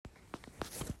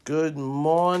good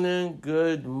morning,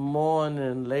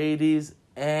 ladies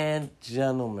and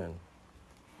gentlemen.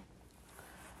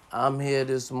 I'm here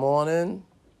this morning.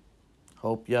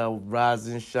 Hope y'all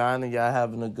rising, shining, y'all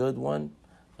having a good one.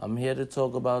 I'm here to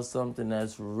talk about something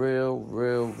that's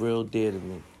real dear to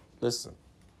me. Listen,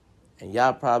 and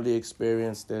y'all probably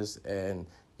experienced this and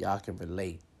y'all can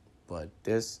relate. But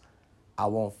I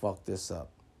won't fuck this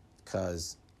up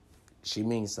because she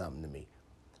means something to me.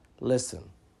 Listen.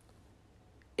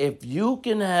 If you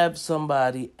can have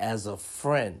somebody as a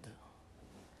friend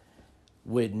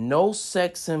with no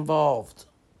sex involved,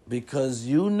 because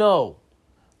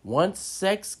once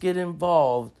sex get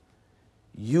involved,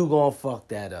 you gonna fuck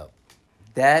that up.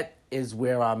 That is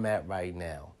where I'm at right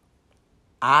now.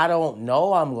 I don't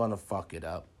know I'm gonna fuck it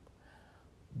up,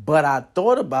 but I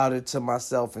thought about it to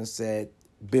myself and said,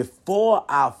 before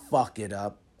I fuck it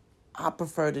up, I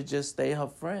prefer to just stay her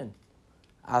friend.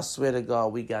 I swear to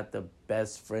God, we got the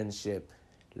best friendship.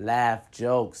 Laugh,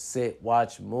 joke, sit,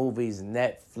 watch movies,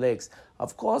 Netflix.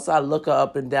 Of course, I look her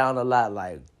up and down a lot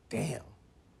like, damn,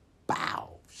 bow,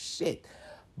 shit.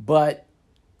 But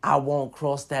I won't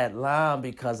cross that line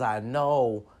because I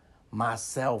know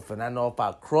myself. And I know if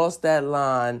I cross that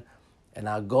line and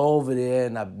I go over there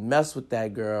and I mess with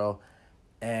that girl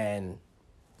and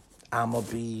I'm going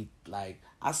to be like,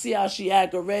 I see how she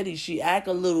act already. She act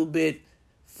a little bit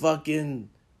fucking,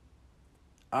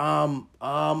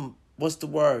 what's the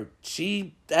word?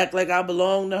 She act like I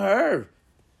belong to her.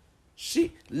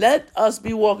 She let us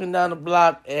be walking down the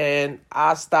block and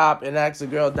I stop and ask the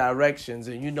girl directions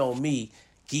and you know me,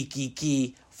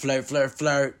 key, flirt,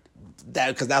 that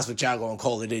because that's what y'all gonna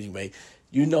call it anyway.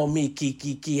 You know me,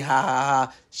 key,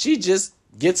 ha. She just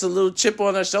gets a little chip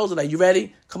on her shoulder like, you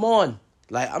ready? Come on.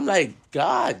 Like I'm like,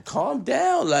 God, calm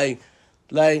down. Like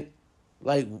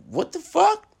what the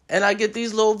fuck? And I get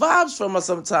these little vibes from her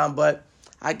sometimes, but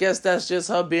I guess that's just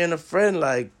her being a friend.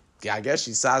 Like, I guess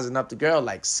she's sizing up the girl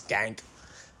like, skank.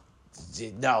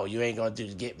 No, you ain't gonna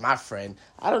get my friend.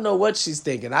 I don't know what she's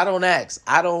thinking. I don't ask.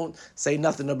 I don't say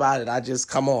nothing about it. I just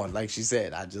come on. Like she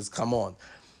said, I just come on.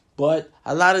 But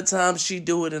a lot of times she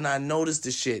do it and I notice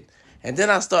the shit. And then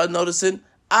I start noticing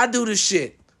I do the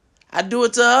shit. I do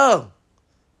it to her.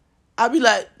 I be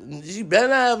like, she better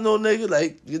not have no nigga.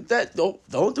 Like, get that.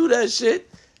 Don't do that shit.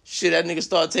 Shit, that nigga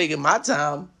start taking my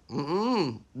time. We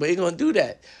ain't gonna do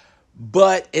that.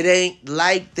 But it ain't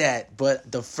like that. But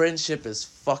the friendship is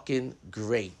fucking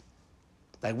great.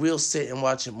 Like, we'll sit and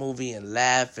watch a movie and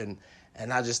laugh and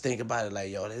I just think about it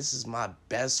like, yo, this is my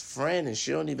best friend and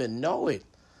she don't even know it.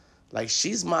 Like,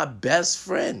 she's my best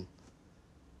friend.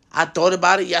 I thought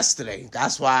about it yesterday.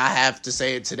 That's why I have to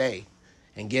say it today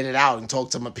and get it out and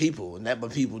talk to my people and let my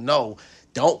people know.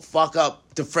 Don't fuck up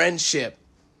the friendship.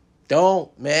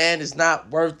 Don't, man. It's not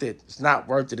worth it. It's not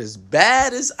worth it. As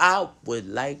bad as I would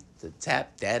like to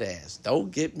tap that ass.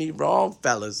 Don't get me wrong,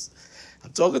 fellas.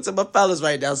 I'm talking to my fellas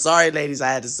right now. Sorry, ladies,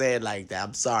 I had to say it like that.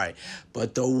 I'm sorry.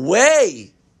 But the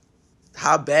way,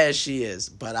 how bad she is,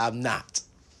 but I'm not.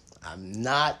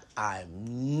 I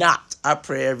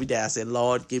pray every day. I say,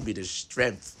 Lord, give me the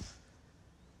strength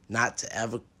not to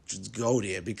ever go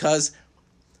there because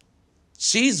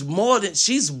she's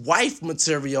wife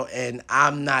material and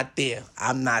I'm not there.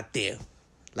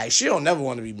 Like, she don't never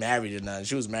want to be married or nothing.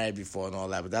 She was married before and all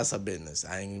that, but that's her business.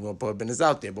 I ain't even going to put her business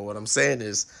out there. But what I'm saying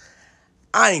is,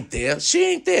 I ain't there. She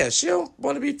ain't there. She don't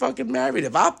want to be fucking married.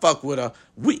 If I fuck with her,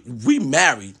 we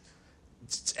married.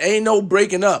 Ain't no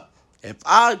breaking up. If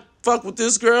I fuck with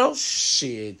this girl,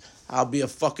 shit, I'll be a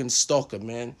fucking stalker,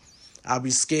 man. I'll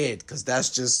be scared because that's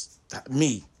just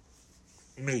me.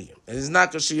 And it's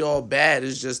not because she all bad.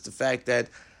 It's just the fact that,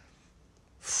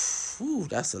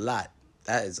 that's a lot.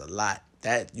 That is a lot.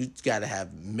 That you gotta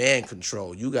have man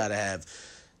control. You gotta have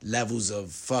levels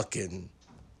of fucking,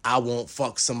 I won't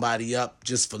fuck somebody up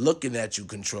just for looking at you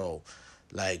control.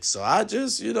 Like, so I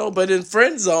just, but in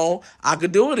friend zone, I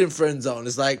could do it in friend zone.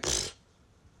 It's like,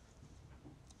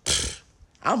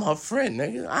 I'm her friend,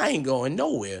 nigga. I ain't going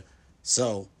nowhere.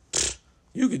 So,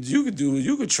 you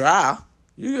could try.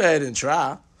 You go ahead and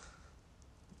try.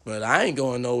 But I ain't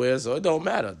going nowhere, so it don't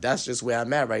matter. That's just where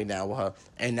I'm at right now with her.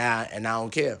 And I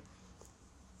don't care.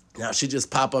 Now, she just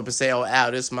pop up and say, oh,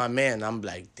 Al, this is my man. I'm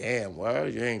like, damn,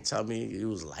 word? You ain't tell me you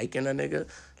was liking a nigga?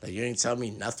 Like, you ain't tell me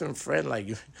nothing, friend? Like,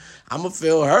 I'm going to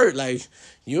feel hurt. Like,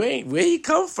 you ain't, where he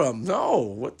come from? No,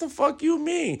 what the fuck you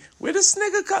mean? Where this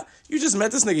nigga come? You just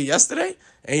met this nigga yesterday?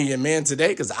 And your man today?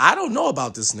 Because I don't know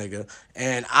about this nigga.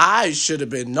 And I should have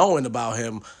been knowing about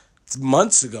him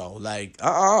months ago. Like,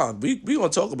 we going to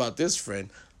talk about this, friend.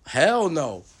 Hell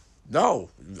no. No,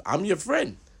 I'm your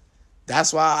friend.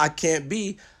 That's why I can't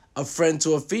be a friend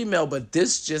to a female, but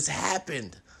this just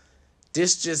happened.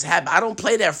 This just happened. I don't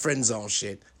play that friend zone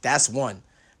shit. That's one.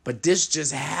 But this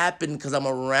just happened because I'm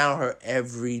around her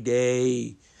every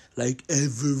day. Like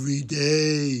every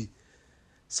day.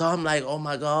 So I'm like, oh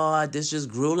my God, this just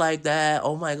grew like that.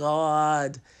 Oh my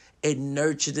God. It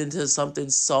nurtured into something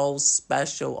so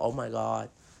special. Oh my God.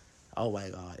 Oh my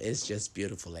God. It's just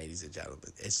beautiful, ladies and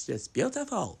gentlemen. It's just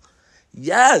beautiful.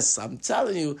 Yes, I'm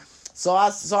telling you. So I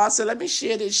said, let me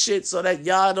share this shit so that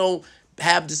y'all don't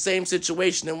have the same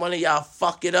situation and one of y'all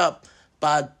fuck it up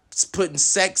by putting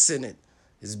sex in it.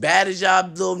 As bad as y'all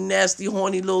little nasty,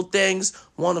 horny little things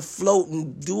want to float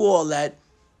and do all that,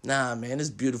 nah, man,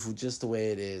 it's beautiful just the way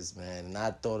it is, man. And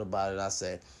I thought about it. I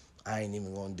said, I ain't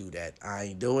even going to do that. I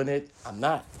ain't doing it. I'm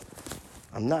not.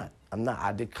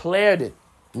 I declared it.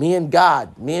 Me and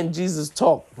God, me and Jesus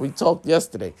talked. We talked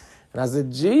yesterday. And I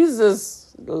said,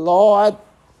 Jesus, Lord,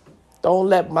 don't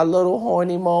let my little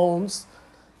horny moans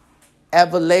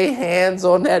ever lay hands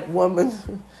on that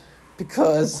woman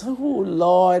because, oh,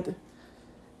 Lord,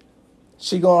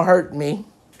 she gonna hurt me.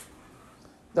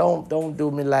 Don't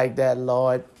do me like that,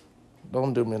 Lord.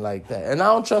 Don't do me like that. And I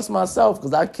don't trust myself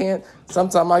because I can't.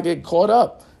 Sometimes I get caught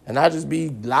up and I just be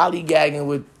lollygagging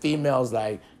with females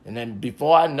like, and then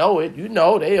before I know it,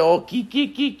 they all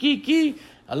key,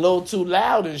 a little too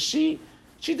loud. And she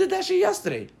did that shit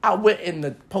yesterday. I went in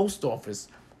the post office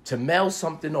to mail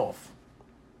something off.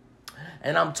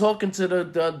 And I'm talking to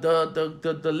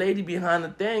the lady behind the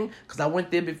thing because I went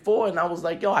there before and I was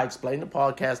like, yo, I explained the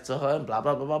podcast to her and blah,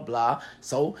 blah, blah, blah, blah.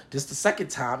 So this the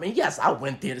second time. And yes, I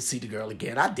went there to see the girl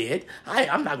again. I did.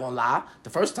 I'm not going to lie.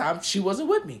 The first time, she wasn't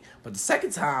with me. But the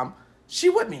second time, she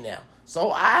with me now.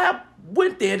 So I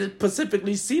went there to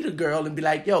specifically see the girl and be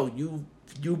like, yo,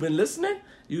 you been listening?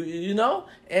 You know?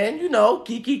 And,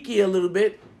 key a little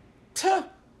bit. Tuh.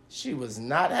 She was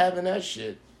not having that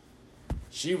shit.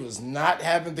 She was not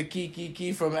having the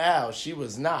key from Al. She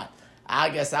was not. I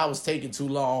guess I was taking too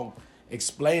long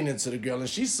explaining to the girl. And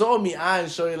she saw me eyeing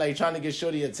Shorty, like trying to get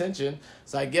Shorty attention.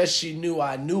 So I guess she knew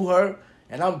I knew her.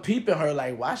 And I'm peeping her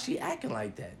like, why she acting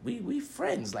like that? We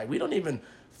friends. Like, we don't even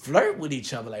flirt with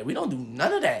each other. Like, we don't do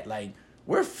none of that. Like,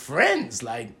 we're friends.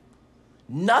 Like,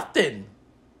 nothing.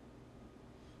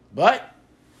 But,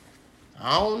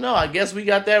 I don't know. I guess we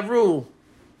got that rule.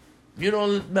 You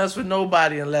don't mess with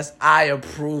nobody unless I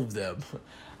approve them.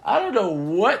 I don't know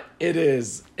what it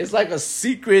is. It's like a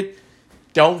secret,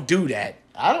 don't do that.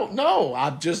 I don't know.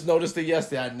 I just noticed it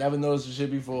yesterday. I never noticed the shit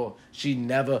before. She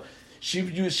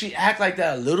act like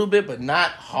that a little bit, but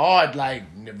not hard like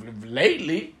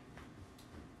lately.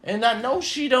 And I know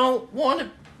she don't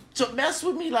want to mess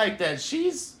with me like that.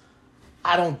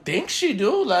 I don't think she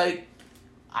do. Like,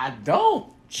 I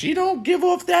don't. She don't give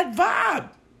off that vibe.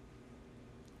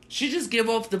 She just give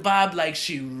off the vibe like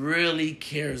she really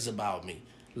cares about me.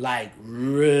 Like,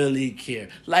 really care.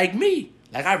 Like me.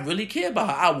 Like, I really care about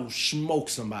her. I will smoke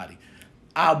somebody.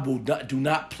 I will not, do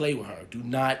not play with her. Do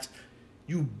not.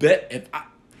 You bet if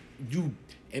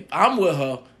I'm with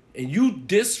her and you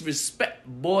disrespect,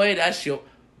 boy, that's your,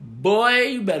 boy,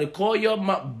 you better call your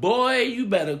mom. Boy, you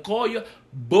better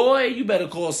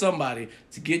call somebody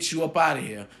to get you up out of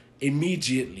here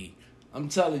immediately. I'm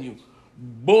telling you.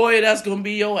 Boy, that's going to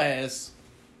be your ass.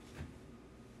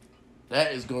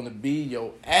 That is going to be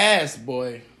your ass,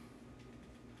 boy.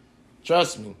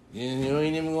 Trust me. You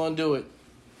ain't even going to do it.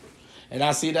 And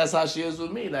I see that's how she is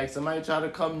with me. Like, somebody try to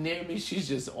come near me, she's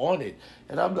just on it.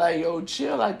 And I'm like, yo,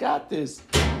 chill, I got this.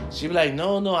 She be like,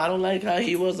 no, I don't like how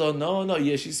he was. Oh, no.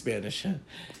 Yeah, she's Spanish.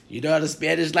 You know the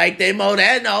Spanish like they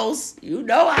morenos. You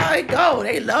know how it go.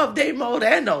 They love they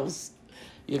morenos.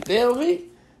 You feel me?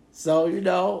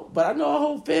 So, but I know our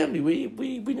whole family.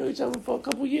 We knew each other for a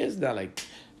couple years now.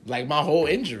 Like my whole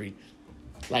injury.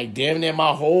 Like damn near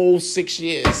my whole 6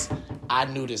 years, I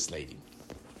knew this lady.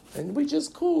 And we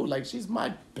just cool. Like she's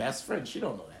my best friend. She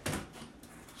don't know that.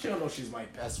 She don't know she's my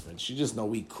best friend. She just know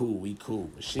we cool.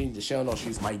 But she don't know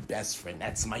she's my best friend.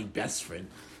 That's my best friend.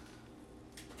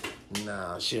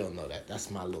 Nah, she don't know that.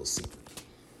 That's my little secret.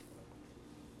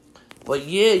 But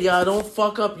yeah, y'all don't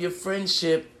fuck up your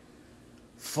friendship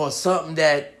for something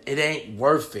that it ain't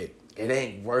worth it. It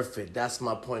ain't worth it. That's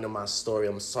my point of my story.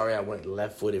 I'm sorry I went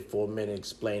left-footed for a minute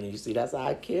explaining. You see, that's how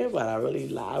I care about it. I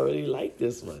really like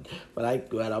this one. But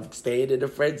I'm staying in the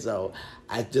friend zone.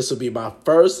 This will be my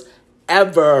first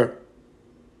ever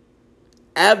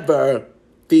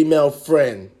female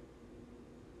friend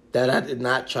that I did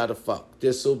not try to fuck.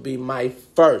 This will be my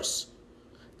first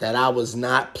that I was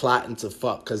not plotting to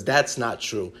fuck, because that's not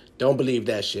true. Don't believe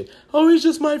that shit. Oh, he's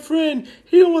just my friend.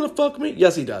 He don't want to fuck me.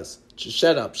 Yes, he does. Just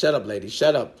shut up, lady.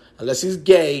 Shut up. Unless he's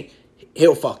gay,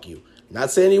 he'll fuck you.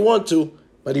 Not saying he want to,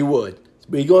 but he would.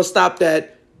 But he gonna stop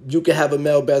that. You can have a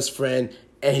male best friend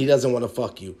and he doesn't want to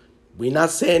fuck you. We're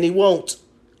not saying he won't.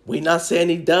 We're not saying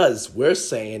he does. We're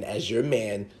saying, as your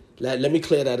man, let me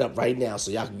clear that up right now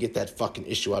so y'all can get that fucking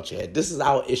issue out your head. This is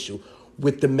our issue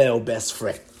with the male best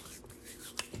friend.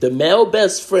 The male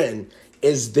best friend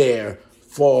is there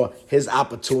for his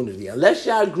opportunity. Unless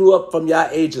y'all grew up from y'all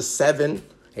age of 7, and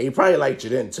he probably liked you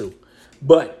then too.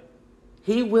 But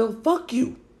he will fuck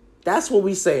you. That's what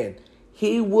we saying.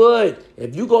 He would.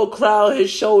 If you go crowd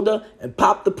his shoulder and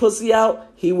pop the pussy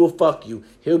out, he will fuck you.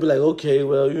 He'll be like, okay,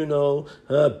 well, boop,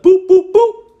 boop,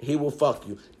 boop. He will fuck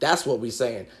you. That's what we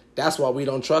saying. That's why we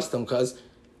don't trust him, because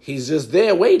he's just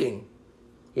there waiting.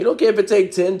 He don't care if it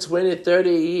take 10, 20, 30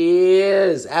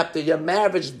 years after your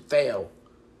marriage fail.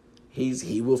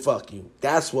 He will fuck you.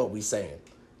 That's what we saying.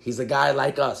 He's a guy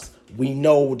like us. We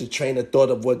know the train of thought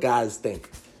of what guys think.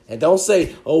 And don't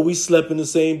say, oh, we slept in the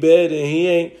same bed and he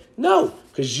ain't. No,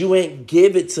 because you ain't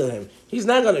give it to him. He's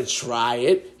not going to try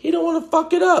it. He don't want to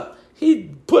fuck it up.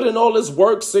 He put in all his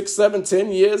work, 6, 7,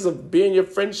 10 years of being your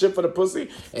friendship for the pussy,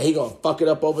 and he going to fuck it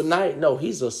up overnight. No,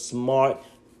 he's a smart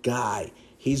guy.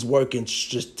 He's working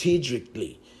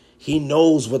strategically. He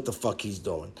knows what the fuck he's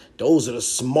doing. Those are the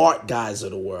smart guys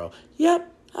of the world.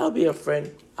 Yep, I'll be a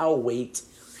friend. I'll wait.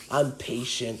 I'm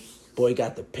patient. Boy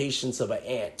got the patience of an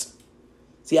ant.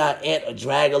 See how an ant will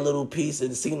drag a little piece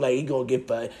and it seems like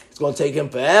it's going to take him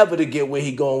forever to get where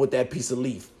he going with that piece of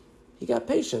leaf. He got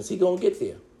patience. He going to get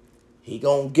there. He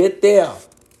going to get there.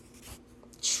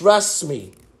 Trust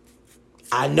me.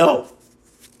 I know.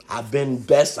 I've been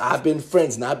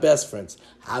friends, not best friends.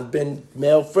 I've been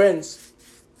male friends.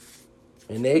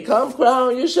 And they come cry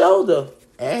on your shoulder.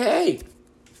 And hey,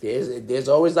 there's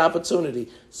always opportunity.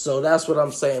 So that's what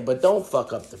I'm saying. But don't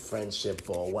fuck up the friendship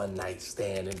for a one-night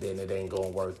stand and then it ain't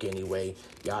going to work anyway.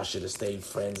 Y'all should have stayed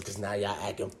friends because now y'all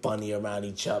acting funny around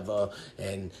each other.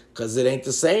 And because it ain't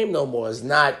the same no more. It's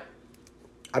not.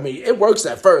 I mean, it works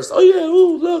at first. Oh, yeah,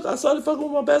 ooh, look, I started fucking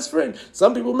with my best friend.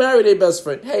 Some people marry their best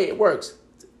friend. Hey, it works.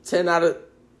 10 out of,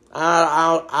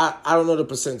 I don't know the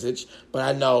percentage, but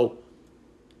I know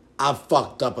I've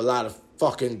fucked up a lot of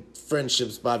fucking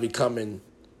friendships by becoming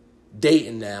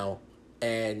dating now.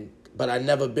 But I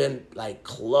never been like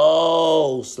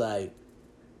close. Like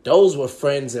those were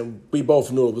friends and we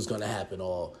both knew it was going to happen.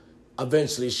 Or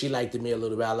eventually she liked me a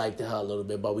little bit. I liked her a little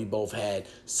bit, but we both had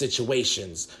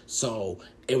situations. So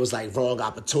it was like wrong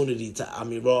opportunity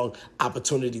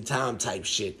time type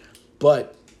shit.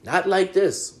 But not like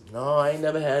this. No, I ain't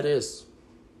never had this.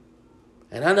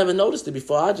 And I never noticed it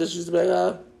before. I just used to be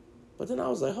like, but then I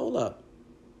was like, hold up.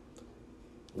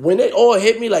 When it all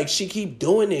hit me, like, she keep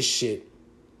doing this shit.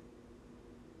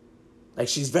 Like,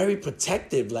 she's very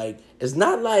protective. Like, it's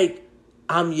not like,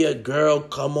 I'm your girl,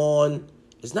 come on.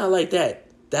 It's not like that.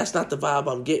 That's not the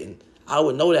vibe I'm getting. I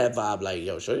would know that vibe. Like,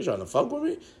 yo, sure you trying to fuck with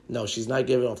me? No, she's not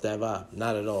giving off that vibe.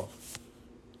 Not at all.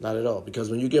 Not at all. Because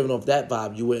when you're giving off that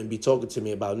vibe, you wouldn't be talking to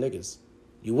me about niggas.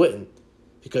 You wouldn't.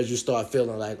 Because you start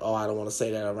feeling like, oh, I don't want to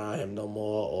say that around him no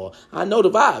more. Or, I know the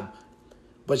vibe.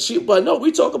 But no,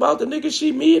 we talk about the niggas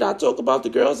she meet. I talk about the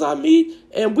girls I meet.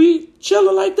 And we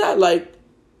chilling like that. Like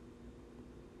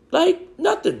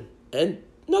nothing. And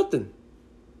nothing.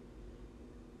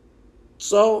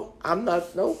 So, I'm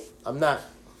not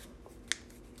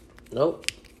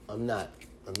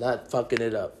fucking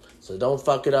it up. So don't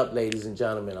fuck it up, ladies and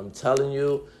gentlemen. I'm telling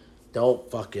you, don't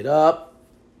fuck it up.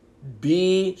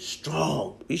 Be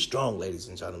strong. Be strong, ladies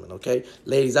and gentlemen, okay?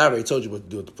 Ladies, I already told you what to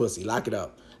do with the pussy. Lock it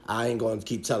up. I ain't going to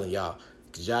keep telling y'all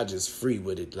because y'all just free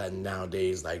with it like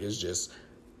nowadays. Like, it's just,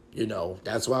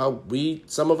 that's why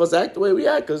some of us act the way we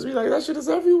act because we like, that shit is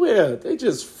everywhere. They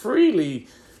just freely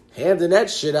handing that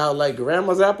shit out like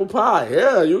grandma's apple pie.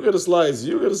 Yeah, you get a slice,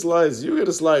 you get a slice, you get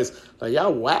a slice. Like,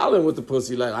 y'all wilding with the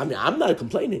pussy. Like, I mean, I'm not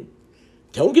complaining.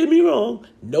 Don't get me wrong.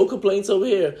 No complaints over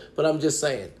here. But I'm just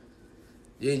saying,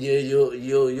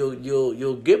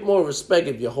 you'll get more respect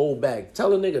if you hold back.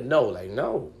 Tell a nigga no. Like,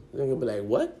 no. They're going to be like,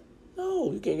 what?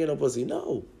 No, you can't get no pussy.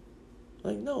 No.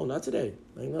 Like, no, not today.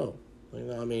 Like, no.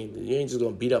 I mean, you ain't just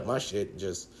going to beat up my shit and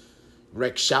just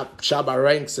wreck Shabba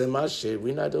ranks in my shit.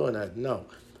 We're not doing that. No.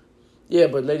 Yeah,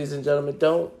 but ladies and gentlemen,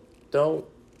 don't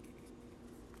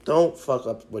fuck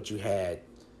up what you had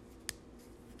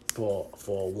for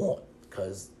a want.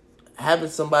 Because having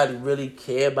somebody really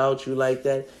care about you like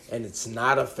that and it's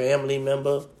not a family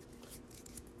member,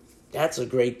 that's a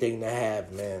great thing to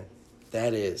have, man.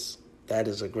 That is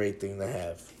a great thing to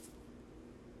have.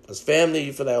 As family,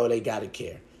 you feel like, oh, they gotta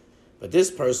care. But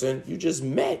this person, you just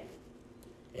met.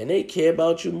 And they care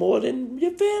about you more than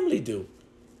your family do.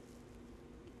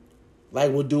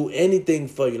 Like, will do anything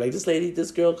for you. Like, this lady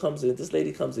comes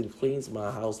in, cleans my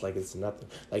house like it's nothing.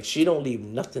 Like, she don't leave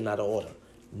nothing out of order.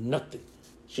 Nothing.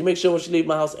 She makes sure when she leave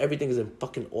my house, everything is in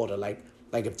fucking order. Like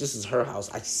if this is her house,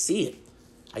 I see it.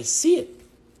 I see it.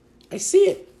 I see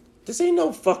it. This ain't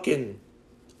no fucking,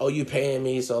 oh, you paying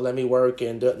me, so let me work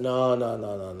and do. No.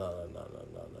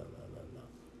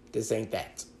 This ain't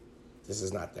that. This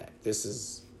is not that. This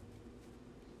is,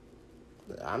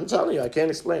 I'm telling you, I can't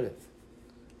explain it.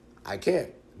 I can't.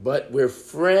 But we're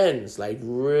friends, like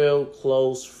real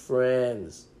close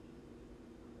friends.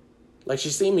 Like, she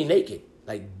seen me naked,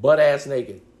 like butt-ass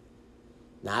naked.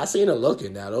 Now, I seen her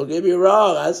looking now, don't get me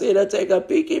wrong. I seen her take a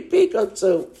peek or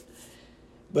two.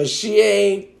 But she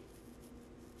ain't,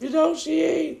 she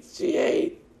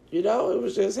ain't, it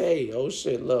was just, hey, oh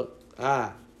shit, look,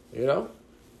 you know?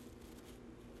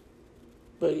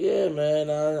 But yeah, man,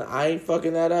 I ain't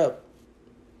fucking that up.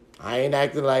 I ain't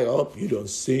acting like, oh, you done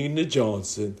seen the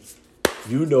Johnson.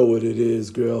 You know what it is,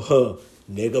 girl, huh?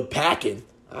 Nigga packing.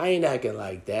 I ain't acting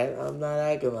like that. I'm not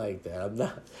acting like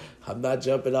that. I'm not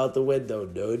jumping out the window.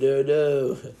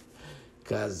 No.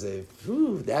 Cause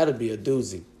that'd be a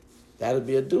doozy. That'd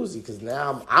be a doozy. Cause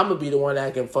now I'm gonna be the one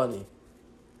acting funny.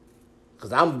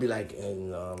 Cause I'm gonna be like,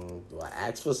 do I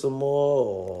ask for some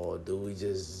more, or do it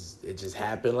just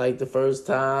happen like the first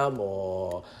time,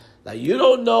 or like, you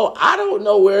don't know. I don't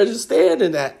know where to stand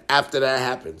in that after that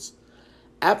happens.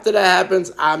 After that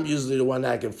happens, I'm usually the one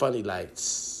acting funny. Like,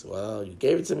 well, you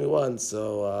gave it to me once,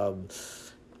 so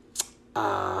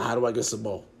how do I get some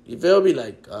more? You feel me?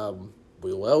 Like,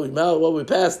 we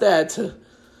passed that,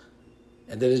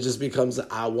 and then it just becomes a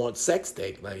I want sex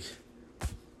thing. Like,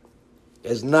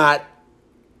 it's not.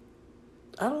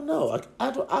 I don't know.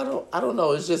 I don't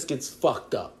know. It just gets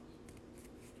fucked up.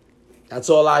 That's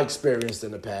all I experienced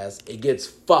in the past. It gets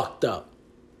fucked up.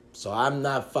 So I'm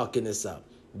not fucking this up.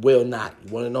 Will not.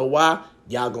 You want to know why?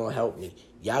 Y'all gonna help me.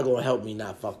 Y'all gonna help me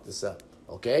not fuck this up.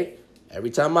 Okay?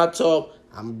 Every time I talk,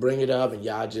 I'm gonna bring it up and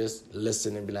y'all just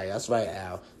listen and be like, that's right,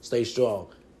 Al. Stay strong.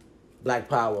 Black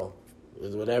power.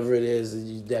 Whatever it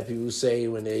is that people say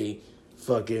when they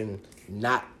fucking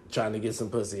not trying to get some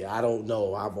pussy. I don't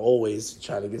know. I'm always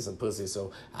trying to get some pussy,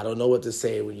 so I don't know what to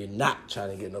say when you're not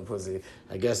trying to get no pussy.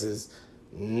 I guess it's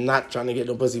not trying to get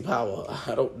no pussy power.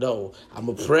 I don't know. I'm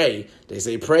going to pray. They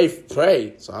say pray,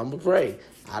 so I'm going to pray.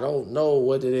 I don't know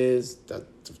what it is.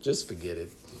 Just forget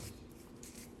it.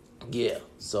 Yeah,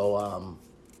 so,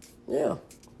 yeah.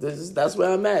 That's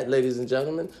where I'm at, ladies and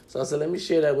gentlemen. So I said, let me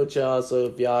share that with y'all. So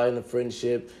if y'all in a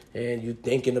friendship and you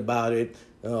thinking about it,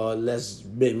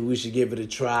 maybe we should give it a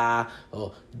try.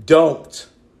 Or do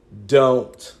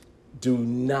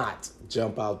not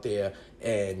jump out there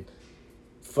and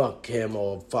fuck him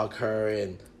or fuck her,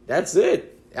 and that's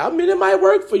it. I mean, it might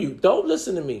work for you. Don't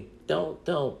listen to me. Don't.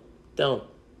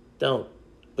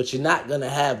 But you're not gonna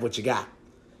have what you got.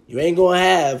 You ain't gonna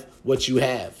have what you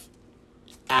have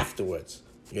afterwards.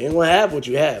 You ain't gonna have what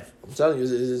you have. I'm telling you,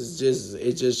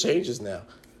 it just changes now.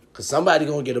 Cause somebody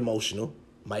gonna get emotional.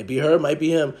 Might be her, might be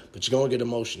him, but you're gonna get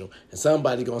emotional. And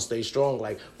somebody gonna stay strong,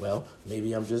 like, well,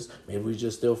 maybe we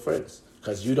just still friends.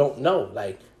 Cause you don't know.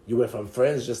 Like, you went from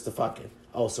friends just to fucking.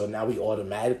 Oh, so now we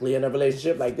automatically in a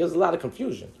relationship? Like, there's a lot of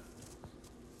confusion.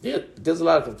 Yeah, there's a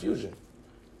lot of confusion.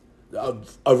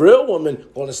 A real woman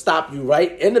gonna stop you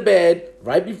right in the bed,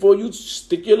 right before you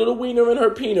stick your little wiener in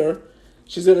her peener.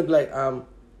 She's gonna be like,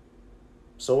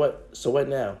 so what? So what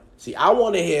now? See, I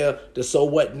want to hear the so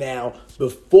what now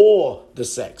before the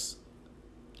sex.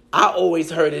 I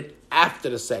always heard it after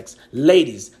the sex.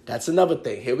 Ladies, that's another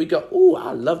thing. Here we go. Ooh,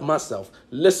 I love myself.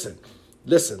 Listen.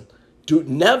 Do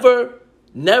never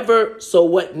so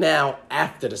what now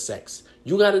after the sex.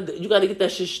 You gotta get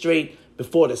that shit straight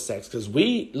before the sex. Because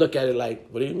we look at it like,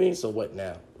 what do you mean, so what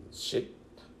now? Shit.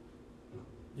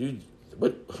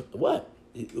 What?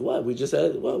 We just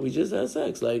had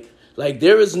sex. Like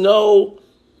there is no.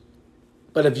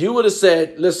 But if you would have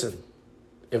said, listen,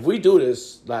 if we do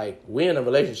this, like, we in a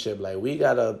relationship, like, we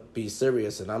gotta be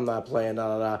serious, and I'm not playing,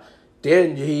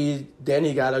 then he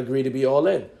gotta agree to be all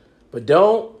in. But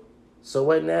don't. So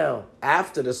what now?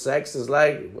 After the sex is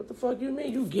like, what the fuck you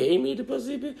mean? You gave me the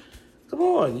pussy? Come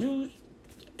on,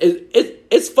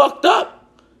 it's fucked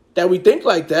up that we think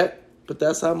like that. But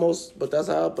that's how most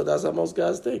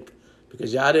guys think,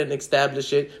 because y'all didn't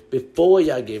establish it before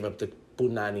y'all gave up the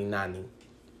punani nani.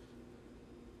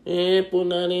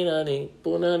 Punani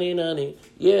nani.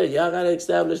 Yeah, y'all gotta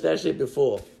establish that shit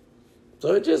before.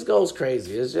 So it just goes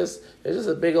crazy. It's just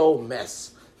a big old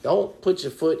mess. Don't put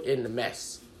your foot in the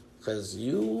mess. Cause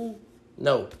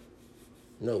no.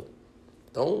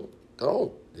 Don't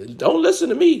listen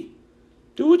to me.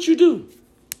 Do what you do.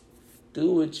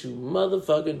 do what you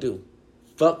motherfucking do.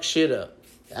 Fuck shit up.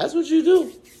 That's what you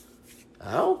do.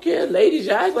 I don't care. Ladies,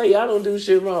 y'all act like y'all don't do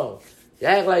shit wrong.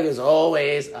 Y'all act like it's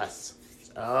always us.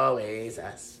 It's always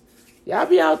us. Y'all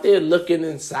be out there looking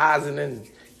and sizing and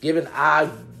giving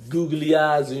googly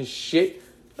eyes and shit.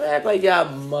 Don't act like y'all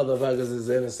motherfuckers is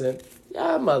innocent.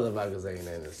 Y'all motherfuckers ain't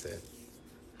innocent.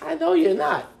 I know you're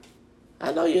not.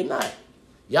 I know you're not.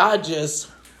 Y'all just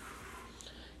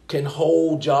can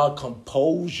hold y'all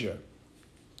composure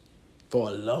for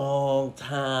a long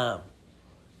time.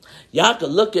 Y'all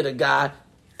could look at a guy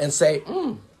and say,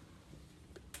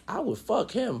 I would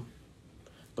fuck him.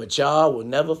 But y'all would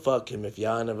never fuck him if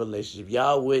y'all in a relationship.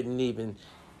 Y'all wouldn't even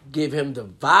give him the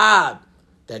vibe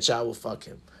that y'all would fuck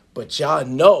him. But y'all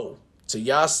know to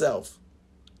yourself,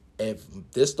 if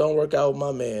this don't work out with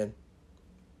my man,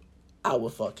 I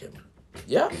would fuck him.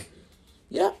 Yeah.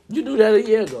 Yeah. You knew that a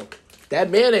year ago. That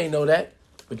man ain't know that.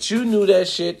 But you knew that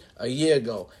shit a year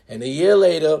ago. And a year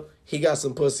later, he got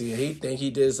some pussy and he think he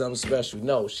did something special.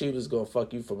 No, she was going to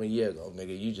fuck you from a year ago,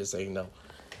 nigga. You just ain't know.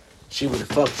 She would have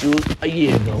fucked you a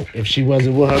year ago if she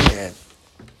wasn't with her man.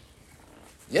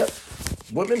 Yep.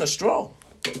 Women are strong.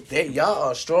 Y'all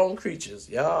are strong creatures.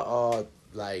 Y'all are,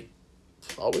 like,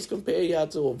 always compare y'all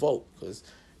to a vote because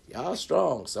y'all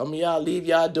strong. Some of y'all leave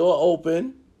y'all door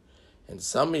open and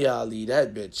some of y'all leave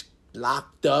that bitch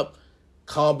locked up.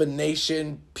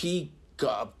 Combination,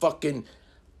 fucking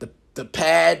the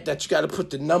pad that you got to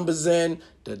put the numbers in,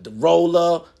 the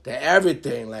roller, the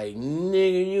everything. Like,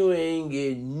 nigga, you ain't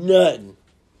getting nothing.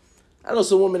 I know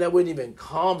some women that wouldn't even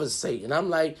conversate. And I'm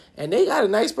like, and they got a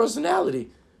nice personality.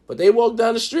 But they walk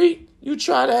down the street, you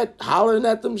try that, hollering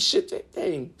at them shit, they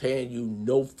ain't paying you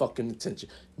no fucking attention.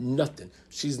 Nothing.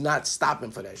 She's not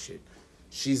stopping for that shit.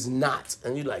 She's not.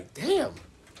 And you're like, damn.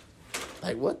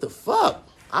 Like, what the fuck?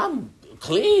 I'm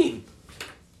clean.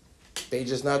 They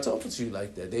just not talking to you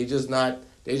like that. They just not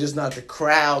the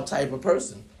crowd type of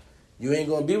person. You ain't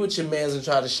gonna be with your mans and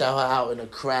try to shout her out in a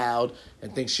crowd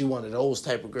and think she one of those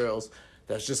type of girls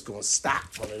that's just gonna stop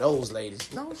one of those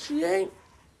ladies. No, she ain't.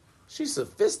 She's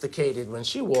sophisticated when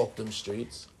she walk them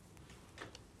streets.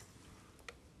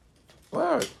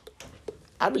 Word.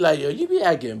 I'd be like, yo, you be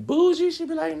acting bougie? She'd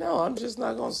be like, no, I'm just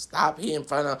not gonna stop here in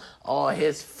front of all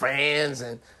his friends.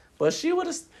 But she would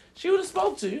have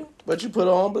spoke to you, but you put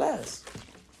her on blast.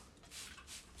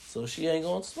 So she ain't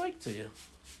gonna speak to you.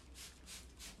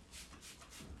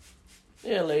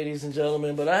 Yeah, ladies and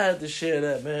gentlemen, but I had to share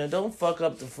that, man. Don't fuck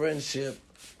up the friendship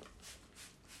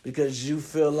because you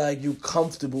feel like you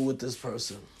comfortable with this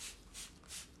person.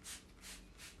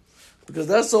 Because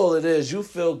that's all it is. You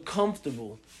feel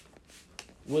comfortable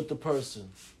with the person.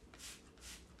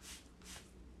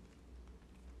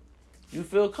 You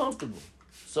feel comfortable.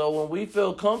 So when we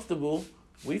feel comfortable,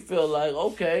 we feel like,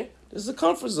 okay, this is a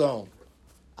comfort zone.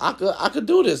 I could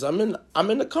do this. I'm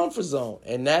in the comfort zone.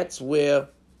 And that's where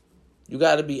you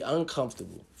got to be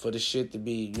uncomfortable for the shit to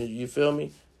be, you feel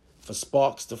me? For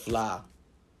sparks to fly.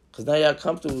 Because now y'all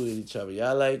comfortable with each other.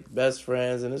 Y'all like best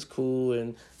friends and it's cool.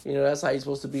 And, that's how you're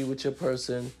supposed to be with your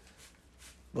person.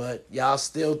 But y'all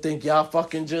still think y'all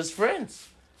fucking just friends.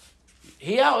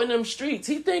 He out in them streets.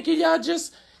 He thinking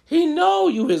he know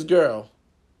you his girl.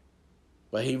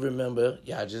 But he remember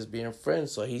y'all just being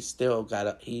friends. So he's still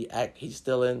he's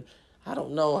still in, I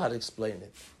don't know how to explain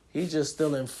it. He's just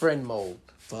still in friend mode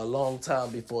for a long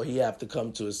time before he have to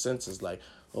come to his senses. Like,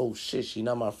 oh shit, she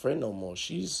not my friend no more.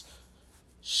 She's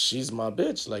my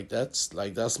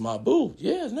bitch. That's my boo.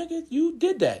 Yeah, nigga, you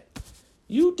did that.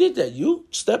 You did that. You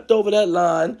stepped over that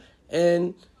line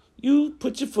and you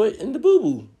put your foot in the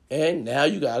boo-boo. And now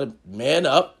you gotta man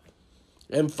up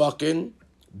and fucking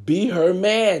be her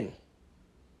man.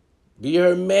 Be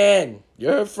her man.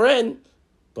 You're her friend.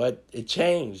 But it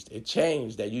changed. It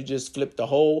changed that you just flipped the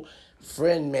whole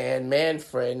friend, man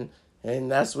friend.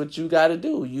 And that's what you gotta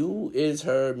do. You is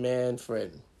her man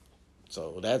friend.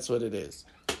 So that's what it is.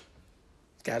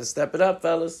 Gotta step it up,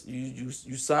 fellas. You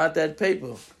signed that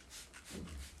paper.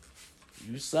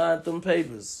 You signed them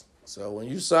papers. So when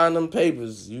you sign them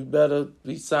papers, you better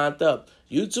be signed up.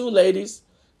 You too, ladies.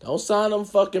 Don't sign them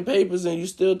fucking papers and you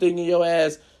still thinking your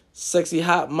ass sexy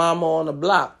hot mama on the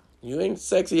block. You ain't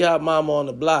sexy hot mama on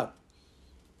the block.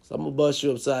 So I'm gonna bust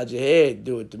you upside your head.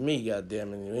 Do it to me,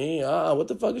 goddammit. What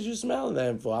the fuck is you smiling at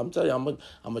him for? I'm telling you,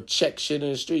 I'm gonna check shit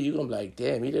in the street. You gonna be like,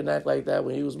 damn, he didn't act like that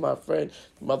when he was my friend.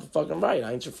 Motherfucking right.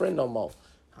 I ain't your friend no more.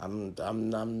 I'm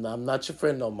not your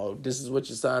friend no more. This is what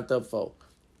you signed up for.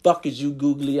 Fuck is you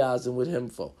googly eyesing with him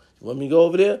for? You want me to go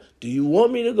over there? Do you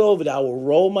want me to go over there? I will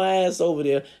roll my ass over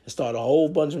there and start a whole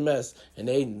bunch of mess. And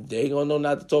they ain't gonna know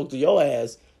not to talk to your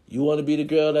ass. You want to be the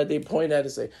girl that they point at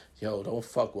and say, yo, don't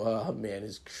fuck with her. Her man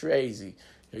is crazy.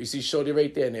 You see Shorty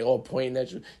right there, and they all pointing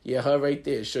at you. Yeah, her right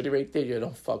there. Shorty right there. Yeah,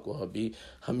 don't fuck with her, B.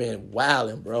 Her man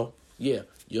wildin', bro. Yeah,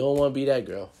 you don't want to be that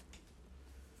girl.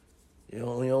 You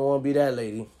don't want to be that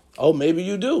lady. Oh, maybe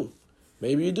you do.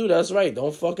 Maybe you do. That's right.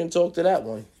 Don't fucking talk to that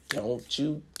one. Don't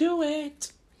you do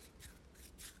it.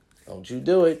 Don't you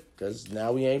do it. Because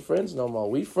now we ain't friends no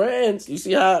more. We friends. You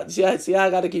see how I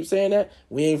got to keep saying that?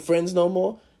 We ain't friends no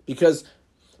more? Because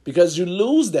you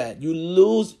lose that. You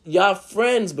lose. Y'all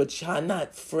friends, but y'all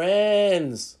not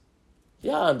friends.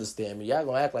 Y'all understand me. Y'all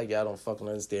gonna act like y'all don't fucking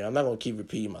understand. I'm not gonna keep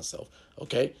repeating myself.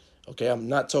 Okay? Okay, I'm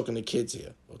not talking to kids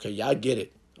here. Okay, y'all get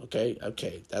it.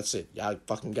 Okay, that's it. Y'all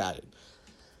fucking got it.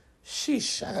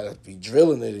 Sheesh, I gotta be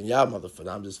drilling it in y'all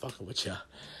motherfucker. I'm just fucking with y'all.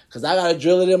 Because I gotta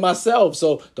drill it in myself.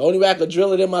 So the only way I could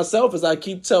drill it in myself is I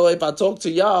keep telling, if I talk to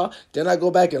y'all, then I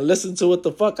go back and listen to what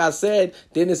the fuck I said,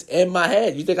 then it's in my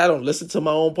head. You think I don't listen to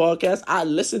my own podcast? I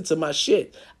listen to my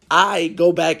shit. I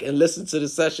go back and listen to the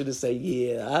session and say,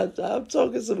 yeah, I'm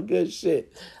talking some good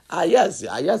shit. Yes,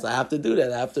 I have to do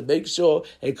that. I have to make sure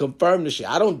and confirm the shit.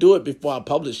 I don't do it before I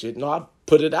publish it. No, I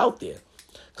put it out there.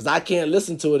 Because I can't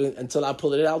listen to it until I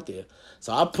pull it out there.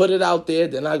 So I put it out there,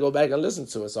 then I go back and listen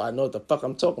to it. So I know what the fuck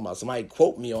I'm talking about. Somebody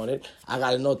quote me on it. I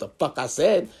got to know what the fuck I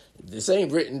said. This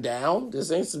ain't written down.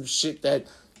 This ain't some shit that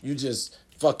you just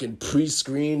fucking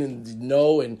pre-screen and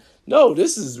know. And no,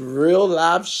 this is real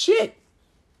live shit.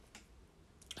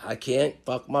 I can't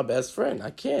fuck my best friend. I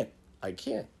can't. I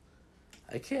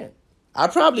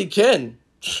probably can.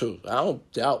 I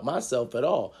don't doubt myself at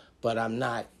all. But I'm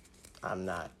not. I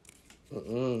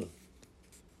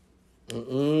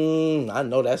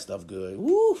know that stuff good.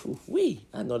 Woo-wee.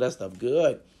 I know that stuff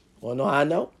good. Wanna know how I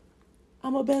know?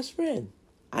 I'm her best friend.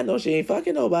 I know she ain't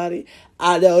fucking nobody.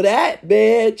 I know that,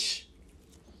 bitch.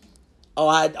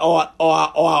 I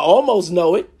almost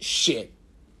know it. Shit.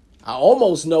 I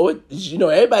almost know it. You know,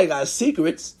 everybody got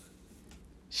secrets.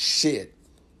 Shit.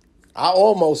 I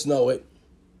almost know it.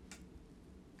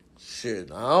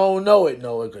 Shit. I don't know it,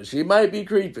 because she might be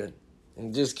creeping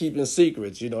and just keeping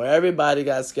secrets. You know, everybody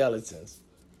got skeletons.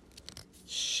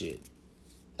 Shit.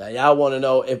 Now, y'all want to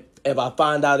know if I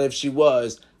find out if she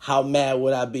was, how mad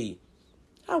would I be?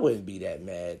 I wouldn't be that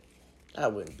mad.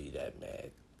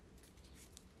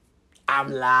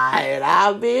 I'm lying.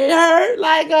 I'll be hurt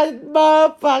like a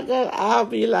motherfucker. I'll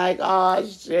be like, oh,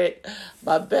 shit.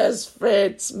 My best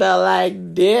friend smell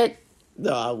like dick.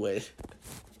 No, I wouldn't.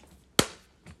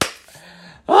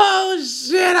 Oh,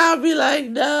 shit. I'll be like,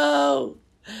 no.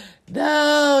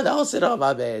 No, don't sit on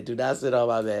my bed. Do not sit on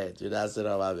my bed. You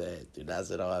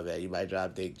might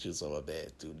drop dick juice on my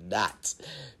bed. Do not.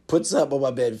 Put something on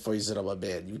my bed before you sit on my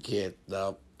bed. You can't.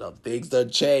 No. Things done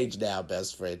changed now,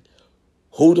 best friend.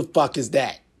 Who the fuck is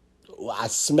that? I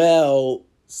smell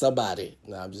somebody.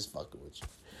 No, I'm just fucking with you.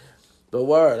 But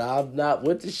word, I'm not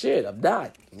with the shit. I'm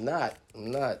not.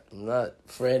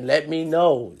 Friend, let me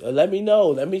know. Let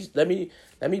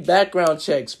me background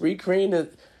check. Pre-screen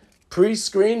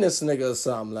this nigga or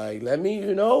something. Like, let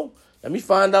me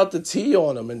find out the tea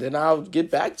on him, and then I'll get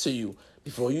back to you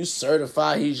before you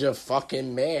certify he's your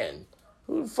fucking man.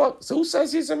 Who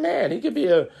says he's a man? He could be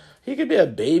a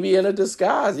baby in a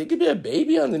disguise. He could be a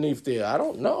baby underneath there. I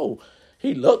don't know.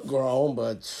 He looked grown,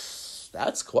 but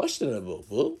that's questionable,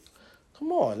 boo.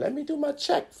 Come on, let me do my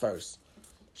check first.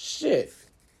 Shit.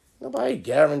 Nobody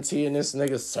guaranteeing this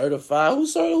nigga certified. Who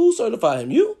certified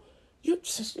him? You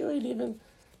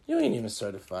ain't even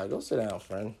certified. Go sit down,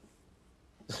 friend.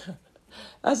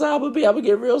 That's how I would be. I would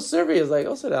get real serious. Like,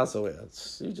 go sit down somewhere.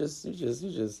 You just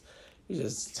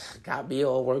got me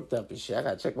all worked up and shit. I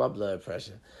gotta check my blood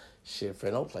pressure. Shit,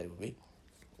 friend, don't play with me.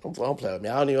 Don't play with me.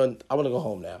 I want to go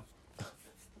home now.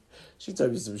 She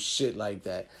told me some shit like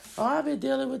that. Oh, I've been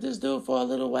dealing with this dude for a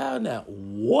little while now.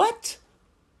 What?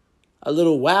 A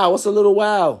little while? What's a little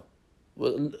while?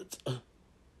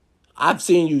 I've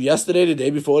seen you yesterday, the day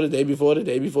before.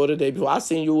 I've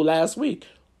seen you last week.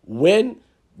 When?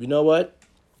 You know what?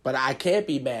 But I can't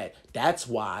be mad. That's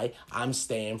why I'm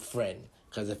staying friend.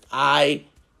 Because if I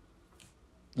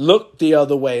look the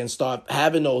other way and start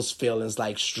having those feelings,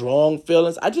 like strong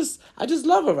feelings, I just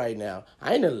love her right now.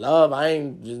 I ain't in love. I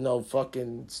ain't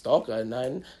fucking stalker or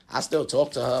nothing. I still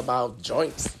talk to her about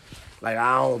joints. Like,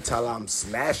 I don't tell her I'm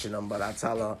smashing them, but I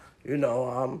tell her,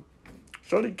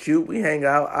 shorty cute. We hang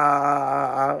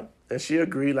out. And she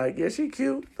agree, like, yeah, she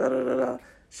cute. Da-da-da-da.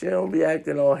 She don't be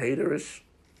acting all haterish.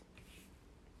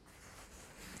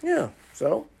 Yeah,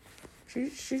 so she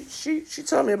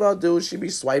told me about dudes. She be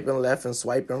swiping left and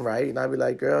swiping right, and I be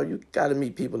like, girl, you gotta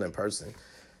meet people in person.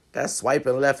 That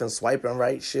swiping left and swiping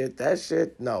right shit, that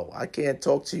shit, no. I can't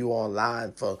talk to you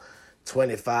online for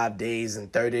 25 days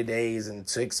and 30 days and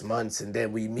 6 months and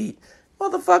then we meet.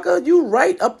 Motherfucker, you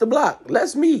right up the block.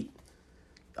 Let's meet.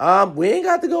 We ain't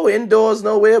got to go indoors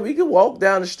nowhere. We can walk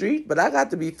down the street, but I got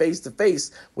to be face to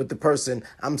face with the person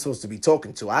I'm supposed to be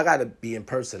talking to. I got to be in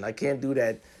person. I can't do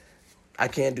that.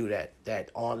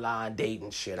 That online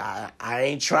dating shit. I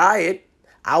ain't try it.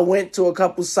 I went to a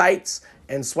couple sites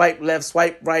and swipe left,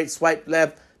 swipe right, swipe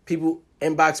left. People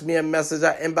inbox me a message.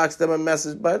 I inbox them a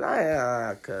message, but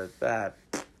I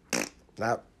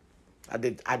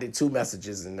did 2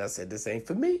 messages and I said, this ain't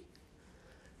for me.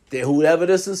 Then whoever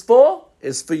this is for,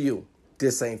 it's for you.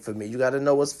 This ain't for me. You got to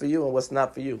know what's for you and what's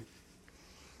not for you.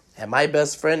 And my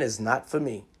best friend is not for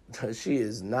me. She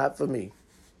is not for me.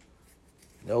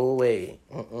 No way.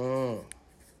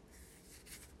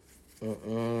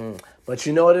 But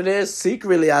you know what it is?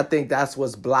 Secretly, I think that's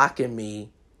what's blocking me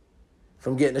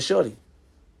from getting a shorty.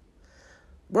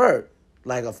 Word.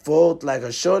 Like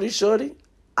a shorty.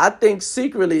 I think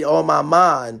secretly on my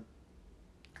mind,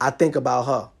 I think about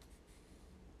her.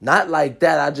 Not like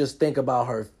that, I just think about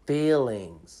her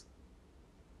feelings.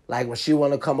 Like when she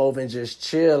want to come over and just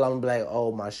chill, I'm like,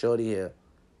 oh, my shorty here.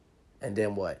 And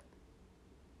then what?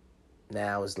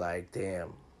 Now it's like,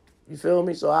 damn. You feel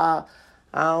me? So I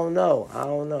don't know. I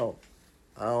don't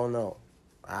know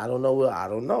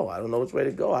which way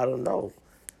to go. I don't know.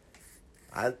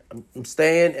 I'm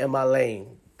staying in my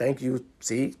lane. Thank you.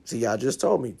 See, y'all just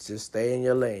told me, just stay in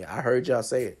your lane. I heard y'all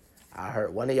say it. I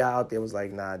heard one of y'all out there was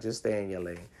like, nah, just stay in your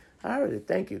lane. I heard it.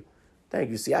 Thank you.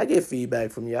 See, I get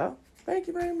feedback from y'all. Thank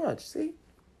you very much. See?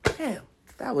 Damn.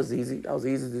 That was easy. That was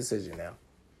an easy decision now.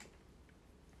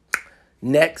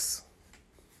 Next.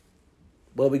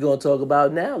 What we going to talk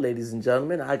about now, ladies and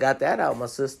gentlemen? I got that out of my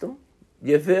system.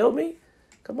 You feel me?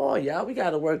 Come on, y'all. We got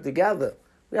to work together.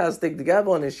 We got to stick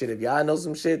together on this shit. If y'all know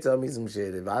some shit, tell me some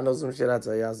shit. If I know some shit, I'll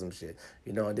tell y'all some shit.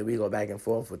 You know, and then we go back and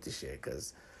forth with the shit.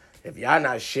 Because if y'all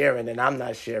not sharing and I'm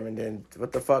not sharing, then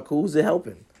what the fuck? Who's it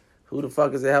helping? Who the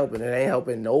fuck is it helping? It ain't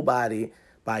helping nobody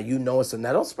by you knowing something.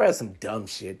 Now, don't spread some dumb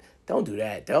shit. Don't do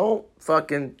that. Don't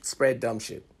fucking spread dumb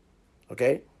shit.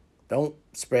 Okay? Don't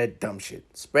spread dumb shit.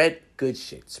 Spread good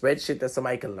shit. Spread shit that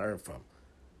somebody can learn from.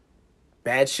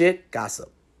 Bad shit,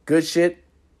 gossip. Good shit,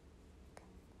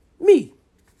 me.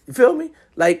 You feel me?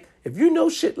 Like, if you know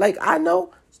shit like I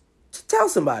know, tell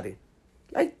somebody.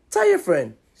 Like, tell your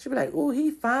friend. She'll be like, oh,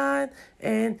 he fine,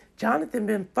 and Jonathan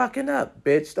been fucking up.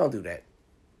 Bitch, don't do that.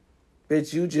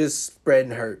 Bitch, you just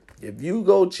spreading hurt. If you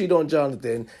go cheat on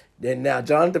Jonathan, then now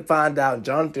Jonathan find out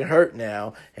Jonathan hurt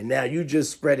now, and now you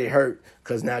just spread it hurt,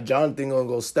 because now Jonathan gonna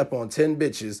go step on 10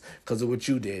 bitches because of what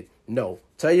you did. No.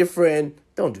 Tell your friend,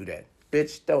 don't do that.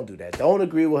 Bitch, don't do that. Don't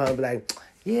agree with her and be like,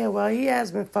 yeah, well, he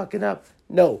has been fucking up.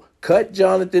 No. Cut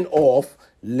Jonathan off.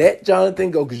 Let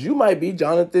Jonathan go, because you might be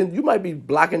Jonathan. You might be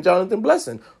blocking Jonathan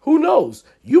blessing. Who knows?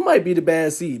 You might be the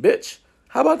bad seed, bitch.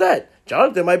 How about that?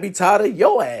 Jonathan might be tired of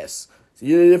your ass.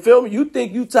 You feel me? You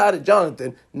think you tired of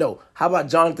Jonathan. No. How about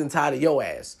Jonathan tired of your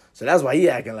ass? So that's why he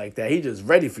acting like that. He just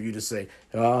ready for you to say,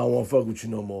 oh, I don't want to fuck with you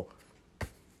no more.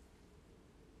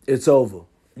 It's over.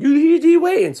 He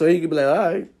waiting so he can be like, all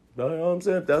right. You know what I'm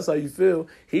saying? If that's how you feel.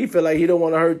 He feel like he don't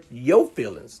want to hurt your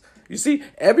feelings. You see,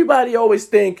 everybody always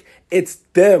think it's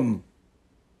them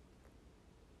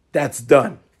that's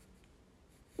done.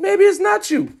 Maybe it's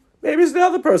not you. Maybe it's the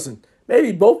other person.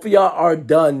 Maybe both of y'all are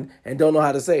done and don't know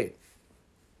how to say it.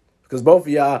 Because both of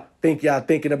y'all think y'all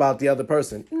thinking about the other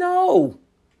person. No,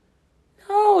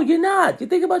 you're not. You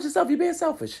think about yourself. You're being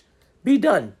selfish. Be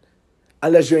done.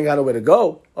 Unless you ain't got nowhere to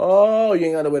go. Oh, you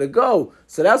ain't got nowhere to go.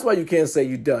 So that's why you can't say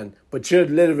you're done. But you're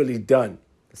literally done.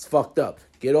 It's fucked up.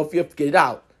 Get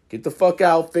out. Get the fuck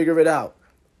out. Figure it out.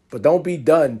 But don't be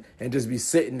done and just be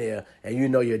sitting there and you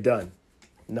know you're done.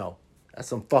 No, that's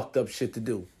some fucked up shit to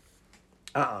do.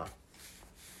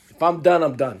 If I'm done,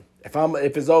 I'm done.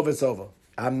 If it's over, it's over.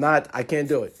 I can't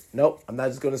do it. Nope. I'm not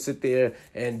just going to sit there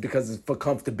and because it's for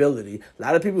comfortability. A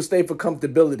lot of people stay for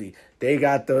comfortability. They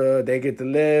get to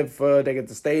live, they get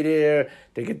to stay there,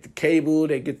 they get the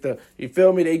cable, you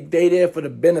feel me? They there for the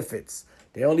benefits.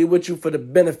 They only with you for the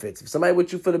benefits. If somebody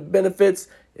with you for the benefits,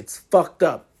 it's fucked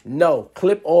up. No,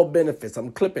 clip all benefits.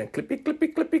 I'm clipping.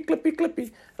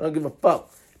 Clippy. I don't give a fuck.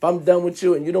 If I'm done with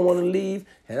you and you don't want to leave,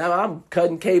 and I'm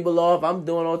cutting cable off, I'm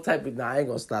doing all type of... I ain't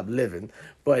going to stop living.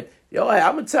 But,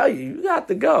 I'm going to tell you, you got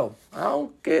to go. I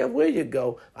don't care where you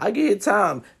go. I give you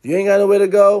time. If you ain't got nowhere to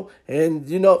go, and,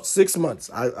 6 months,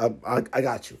 I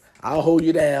got you. I'll hold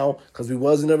you down because we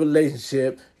was in a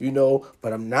relationship,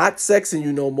 but I'm not sexing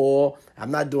you no more.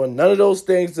 I'm not doing none of those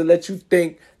things to let you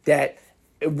think that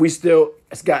we still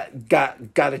it's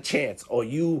got a chance, or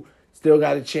you still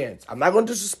got a chance. I'm not gonna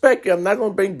disrespect you. I'm not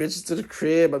gonna bring bitches to the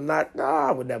crib.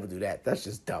 I would never do that. That's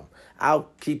just dumb.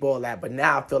 I'll keep all that. But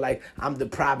now I feel like I'm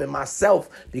depriving myself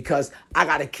because I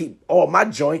gotta keep all my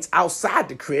joints outside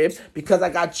the crib because I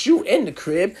got you in the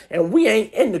crib and we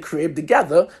ain't in the crib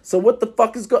together. So what the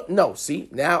fuck is going? No, see,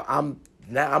 now I'm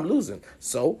losing.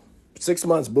 So 6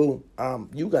 months, boo.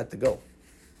 You got to go.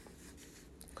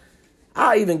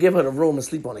 I'll even give her the room and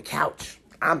sleep on the couch.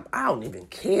 I don't even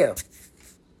care.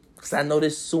 Because I know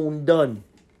this soon done.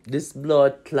 This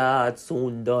blood clot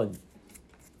soon done.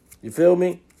 You feel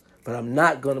me? But I'm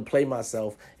not going to play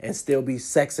myself and still be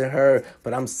sexing her.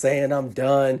 But I'm saying I'm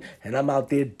done. And I'm out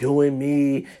there doing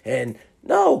me. And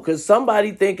no, because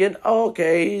somebody thinking, oh,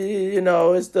 okay,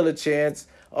 it's still a chance.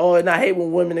 Oh, and I hate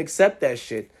when women accept that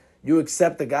shit. You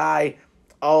accept a guy,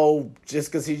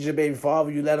 just because he's your baby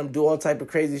father, you let him do all type of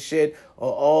crazy shit.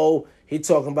 Or, he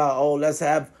talking about, let's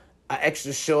have an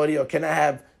extra shorty. Or can I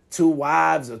have 2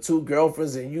 wives or 2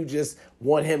 girlfriends, and you just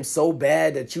want him so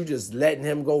bad that you just letting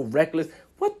him go reckless.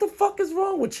 What the fuck is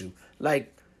wrong with you?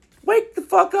 Like, wake the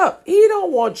fuck up. He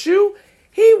don't want you.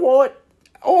 He want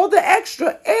all the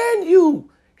extra and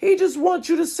you. He just wants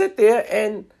you to sit there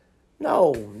and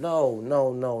no. Know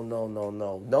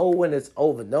when it's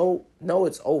over. No,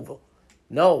 it's over.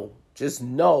 No, just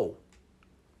no.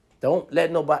 Don't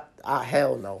let nobody,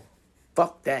 hell no.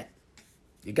 Fuck that.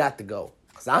 You got to go,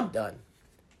 because I'm done.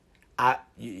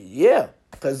 Yeah,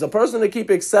 because the person that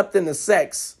keep accepting the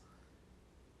sex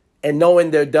and knowing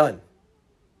they're done.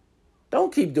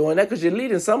 Don't keep doing that because you're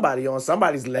leading somebody on.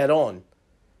 Somebody's led on.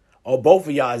 Or both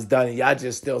of y'all is done and y'all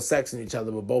just still sexing each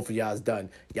other, but both of y'all is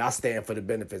done. Y'all stand for the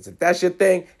benefits. If that's your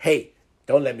thing, hey,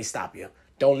 don't let me stop you.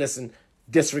 Don't listen.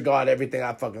 Disregard everything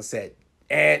I fucking said.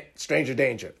 And stranger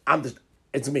danger.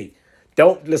 It's me.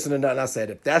 Don't listen to nothing I said.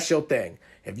 If that's your thing.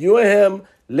 If you and him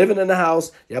living in the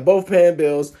house, y'all both paying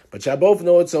bills, but y'all both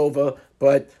know it's over,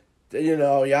 but,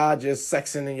 y'all just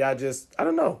sexing and y'all just, I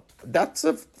don't know. That's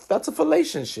a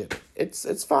relationship.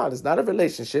 It's fine. It's not a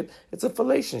relationship. It's a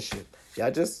relationship.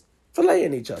 Y'all just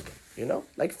filleting each other,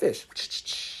 like fish.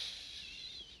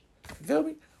 You feel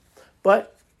me?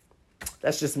 But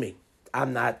that's just me.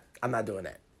 I'm not doing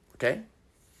that. Okay?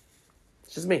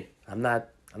 It's just me. I'm not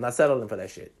settling for that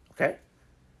shit. Okay?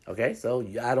 Okay, so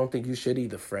I don't think you should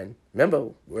either, friend. Remember,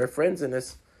 we're friends in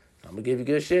this. I'm going to give you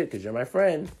good shit because you're my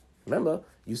friend. Remember,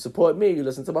 you support me. You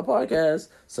listen to my podcast.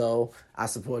 So I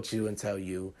support you and tell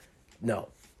you, no.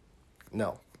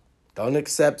 Don't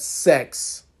accept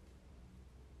sex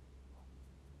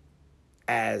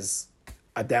as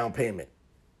a down payment.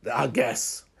 I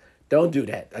guess. Don't do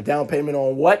that. A down payment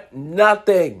on what?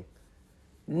 Nothing.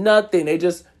 They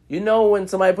just... when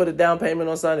somebody put a down payment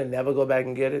on something and never go back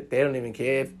and get it? They don't even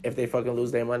care if they fucking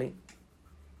lose their money.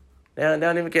 They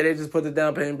don't even care. They just put the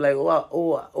down payment, like,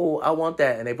 I want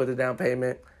that. And they put the down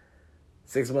payment.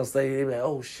 6 months later, they be like,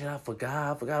 oh, shit, I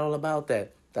forgot all about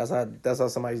that. That's how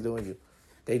somebody's doing you.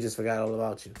 They just forgot all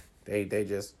about you. They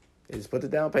just put the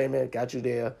down payment, got you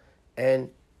there, and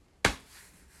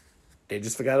they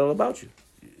just forgot all about you.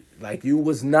 Like, you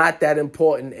was not that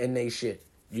important in they shit.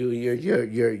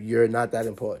 You're not that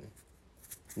important.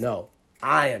 No,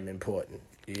 I am important.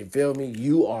 You feel me?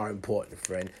 You are important,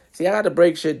 friend. See, I got to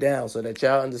break shit down so that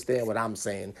y'all understand what I'm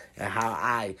saying and how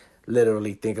I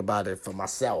literally think about it for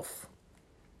myself.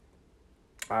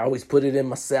 I always put it in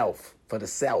myself, for the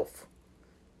self.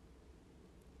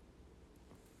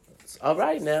 It's all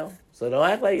right now. So don't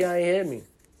act like y'all ain't hear me.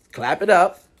 Clap it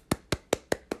up.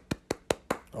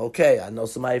 Okay, I know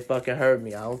somebody fucking heard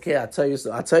me. I don't care. I tell you,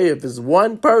 if it's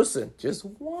one person, just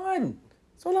one.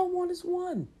 That's all I want is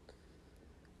one.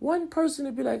 One person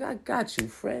to be like, I got you,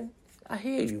 friend. I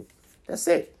hear you. That's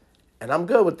it. And I'm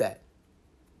good with that.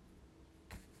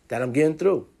 That I'm getting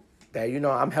through. That,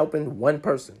 I'm helping one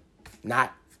person.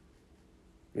 Not,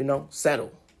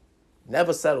 settle.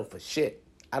 Never settle for shit.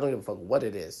 I don't give a fuck what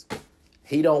it is.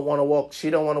 He don't want to walk. She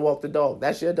don't want to walk the dog.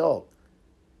 That's your dog.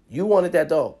 You wanted that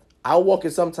dog. I'll walk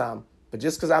it sometime. But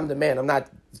just because I'm the man, I'm not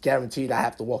guaranteed I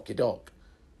have to walk your dog.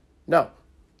 No.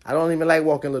 I don't even like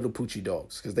walking little poochie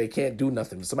dogs because they can't do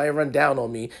nothing. If somebody run down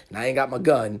on me and I ain't got my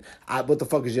gun, what the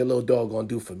fuck is your little dog going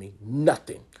to do for me?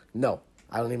 Nothing. No.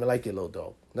 I don't even like your little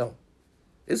dog. No.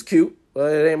 It's cute,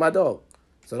 but it ain't my dog.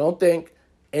 So don't think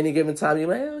any given time you're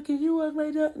like, oh, can you walk my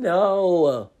dog?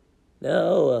 No.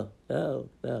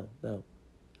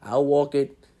 I'll walk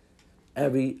it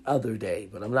every other day,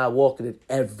 but I'm not walking it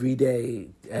every day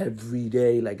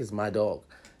like it's my dog.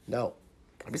 No.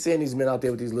 I be seeing these men out there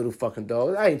with these little fucking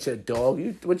dogs. I ain't your dog.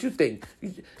 What you think?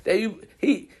 I'm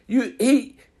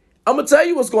gonna tell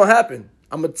you what's gonna happen.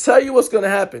 I'm going to tell you what's going to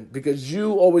happen because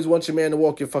you always want your man to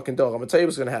walk your fucking dog. I'm going to tell you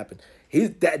what's going to happen.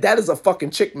 That is a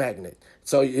fucking chick magnet.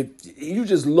 So if you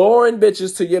just luring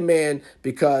bitches to your man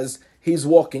because he's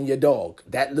walking your dog,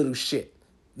 that little shit.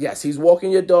 Yes, he's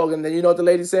walking your dog, and then you know what the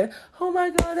lady said? Oh my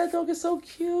God, that dog is so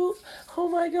cute. Oh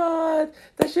my God,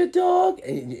 that's your dog.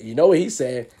 And you know what he's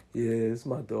saying? Yeah, it's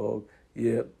my dog.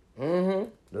 Yeah.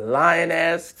 Lying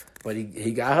ass. But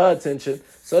he got her attention.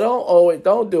 So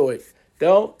don't do it.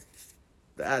 Don't.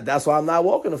 That's why I'm not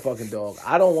walking the fucking dog.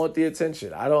 I don't want the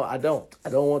attention. I don't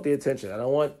want the attention. I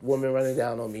don't want women running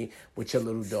down on me with your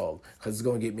little dog because it's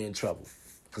going to get me in trouble.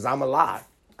 Because I'm alive.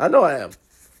 I know I am.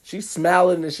 She's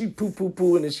smiling and she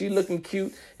poo-poo-pooing and she looking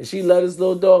cute and she love this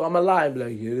little dog. I'm alive and be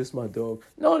like, yeah, this is my dog.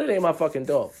 No, that ain't my fucking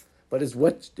dog. But it's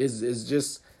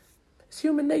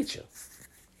human nature.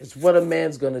 It's what a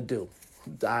man's going to do.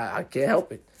 I can't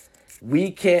help it.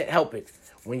 We can't help it.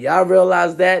 When y'all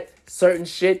realize that, certain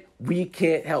shit, we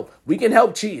can't help. We can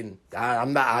help cheating.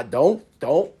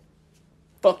 Don't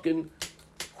fucking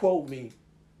quote me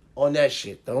on that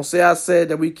shit. Don't say I said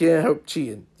that we can't help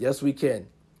cheating. Yes, we can.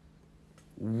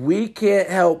 We can't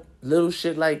help little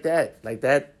shit like that. Like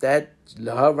that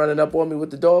her running up on me with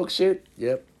the dog shit.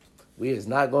 Yep. We is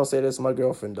not going to say that's my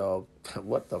girlfriend, dog.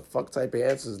 What the fuck type of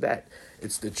answer is that?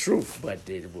 It's the truth, but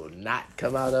it will not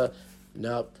come out of,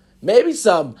 no. Maybe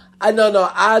some. I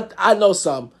know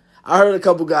some. I heard a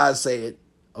couple guys say it.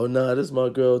 Oh, no, this is my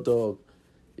girl, dog.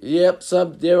 Yep,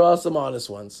 there are some honest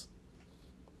ones.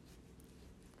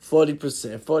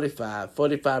 40%,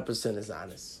 45% is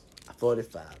honest.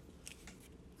 45.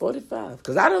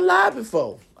 Because I done lied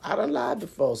before.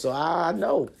 So I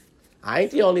know. I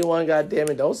ain't the only one,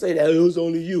 goddammit. Don't say that it was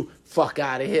only you. Fuck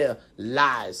out of here.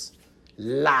 Lies.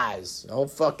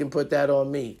 Don't fucking put that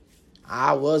on me.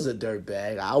 I was a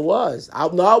dirtbag. I was.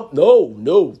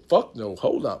 No. Fuck no.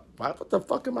 Hold up. What the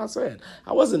fuck am I saying?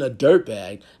 I wasn't a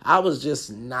dirtbag. I was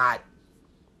just not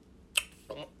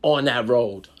on that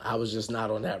road. I was just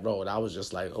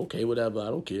like, okay, whatever.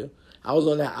 I don't care. I was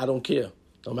on that. I don't care.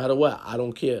 No matter what. I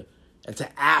don't care. Until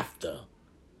after.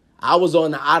 I was on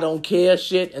the I don't care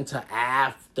shit until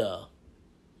after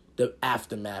the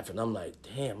aftermath. And I'm like,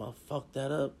 damn, I fucked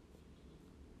that up.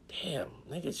 Damn,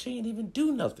 nigga, she ain't even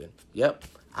do nothing. Yep,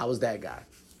 I was that guy.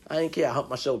 I ain't care. I humped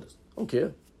my shoulders. Don't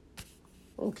care.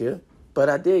 But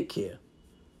I did care.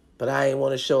 But I ain't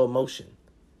want to show emotion.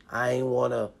 I ain't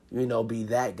want to, be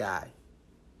that guy.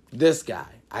 This guy.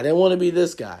 I didn't want to be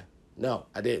this guy. No,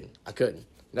 I didn't. I couldn't.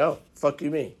 No, fuck you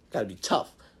mean. Gotta be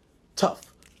tough.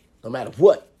 No matter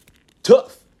what.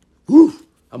 Tough. Woo.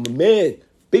 I'm a man.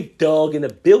 Big dog in the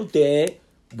building.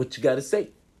 What you gotta say?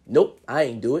 Nope, I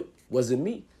ain't do it. Wasn't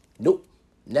me. Nope.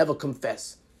 Never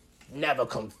confess.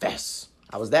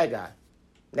 I was that guy.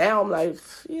 Now I'm like,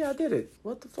 yeah, I did it.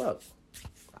 What the fuck?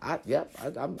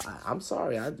 I'm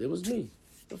sorry. It was me.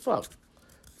 The fuck?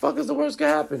 Fuck is the worst can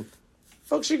happen?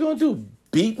 Fuck she gonna do?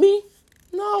 Beat me?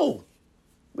 No.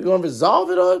 We gonna resolve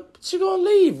it or she gonna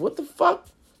leave? What the fuck?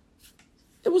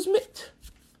 It was me.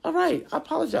 All right, I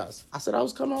apologize. I said I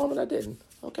was coming home and I didn't.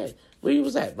 Okay, where you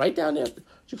was at? Right down there.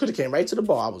 You could have came right to the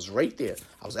bar. I was right there.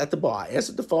 I was at the bar. I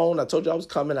answered the phone. I told you I was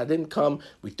coming. I didn't come.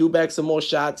 We threw back some more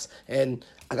shots, and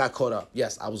I got caught up.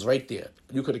 Yes, I was right there.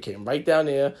 You could have came right down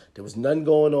there. There was nothing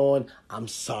going on. I'm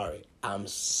sorry. I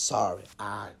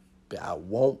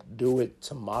won't do it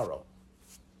tomorrow.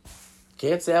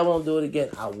 Can't say I won't do it again.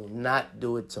 I will not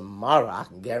do it tomorrow. I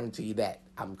can guarantee you that.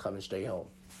 I'm coming straight home.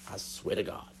 I swear to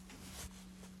God.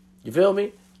 You feel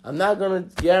me? I'm not going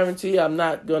to guarantee I'm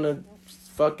not going to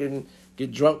fucking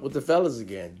get drunk with the fellas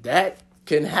again. That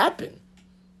can happen.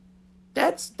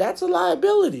 That's a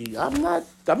liability. I'm not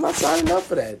signing up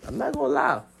for that. I'm not going to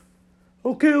lie.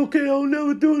 Okay, I'll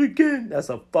never do it again. That's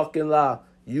a fucking lie.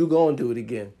 You going to do it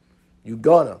again. You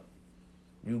gonna.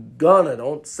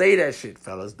 Don't say that shit,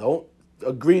 fellas. Don't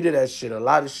agree to that shit. A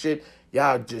lot of shit,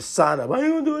 y'all just sign up. I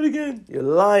ain't going to do it again. You're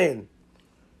lying.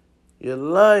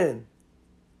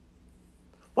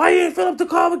 Why you ain't fill up the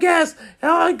car with gas?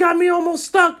 It got me almost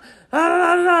stuck.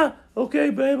 Okay,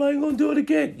 babe, I ain't gonna do it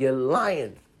again. You're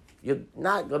lying. You're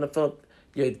not gonna fill up.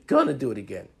 You're gonna do it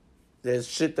again. There's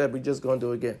shit that we just gonna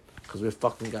do again. Because we're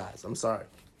fucking guys. I'm sorry.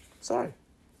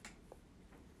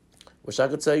 Wish I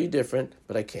could tell you different,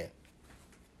 but I can't.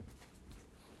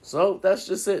 So, that's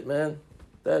just it, man.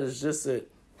 That is just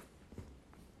it.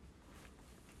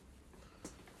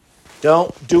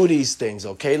 Don't do these things,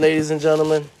 okay, ladies and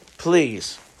gentlemen?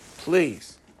 Please. Be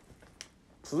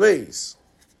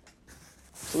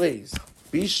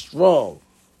strong.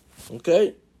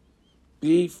 Okay?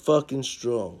 Be fucking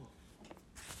strong.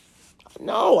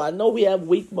 No, I know we have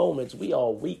weak moments. We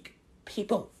are weak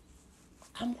people.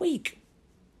 I'm weak.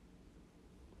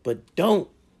 But don't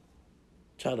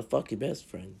try to fuck your best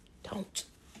friend. Don't.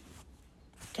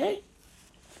 Okay?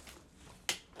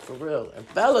 For real. And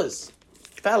fellas,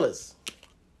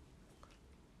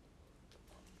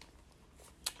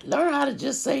 learn how to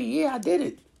just say, yeah, I did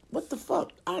it. What the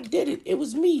fuck? I did it. It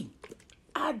was me.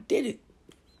 I did it.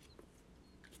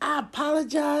 I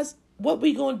apologize. What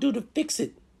we gonna do to fix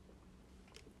it?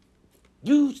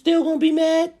 You still gonna be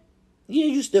mad? Yeah,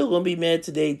 you still gonna be mad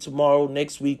today, tomorrow,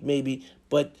 next week, maybe.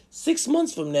 But 6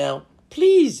 months from now,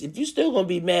 please, if you still gonna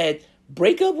be mad,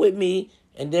 break up with me,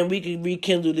 and then we can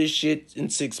rekindle this shit in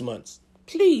 6 months.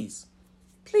 Please.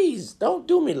 Please, don't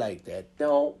do me like that.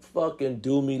 Don't fucking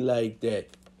do me like that.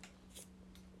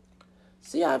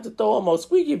 See, I have to throw on my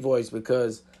squeaky voice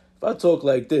because if I talk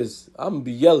like this, I'm gonna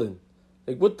be yelling.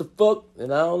 Like, what the fuck?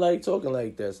 And I don't like talking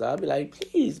like that. So I'll be like,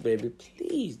 please, baby,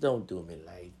 please don't do me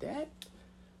like that.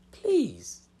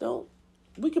 Please, don't.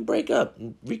 We can break up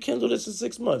and rekindle this in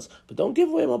 6 months. But don't give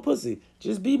away my pussy.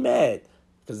 Just be mad.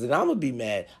 Because then I'm going to be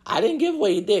mad. I didn't give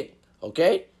away your dick.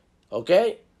 Okay?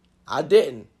 Okay? I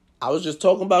didn't. I was just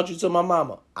talking about you to my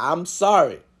mama. I'm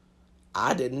sorry.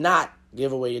 I did not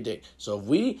give away your dick. So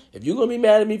if you're going to be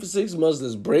mad at me for 6 months,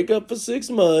 let's break up for 6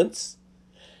 months.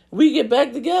 We get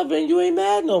back together and you ain't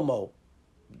mad no more.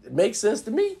 It makes sense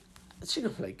to me. She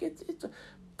gonna be like, it's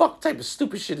fuck type of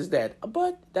stupid shit is that?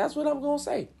 But that's what I'm gonna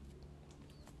say.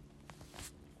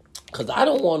 Cause I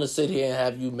don't want to sit here and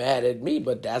have you mad at me,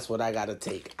 but that's what I gotta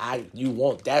take.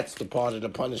 That's the part of the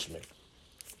punishment.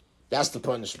 That's the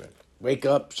punishment. Wake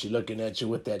up, she looking at you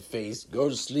with that face. Go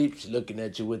to sleep, she looking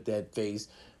at you with that face.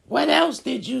 What else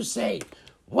did you say?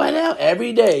 What else?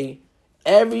 Every day.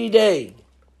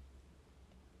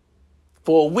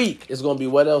 For a week, it's going to be,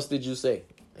 what else did you say?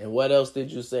 And what else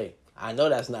did you say? I know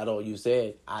that's not all you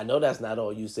said.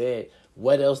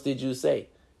 What else did you say?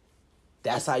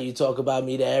 That's how you talk about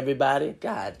me to everybody?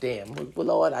 God damn. Well,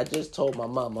 Lord, I just told my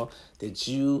mama that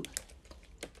your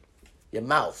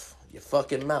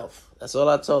fucking mouth. That's all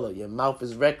I told her. Your mouth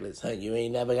is reckless. Huh? You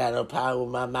ain't never got no power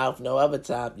with my mouth no other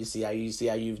time. You see how you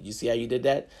did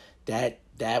that?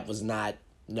 That was not,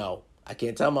 no. I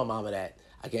can't tell my mama that.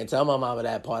 I can't tell my mama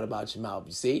that part about your mouth.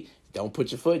 You see? Don't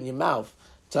put your foot in your mouth.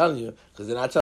 I'm telling you. Because then I tell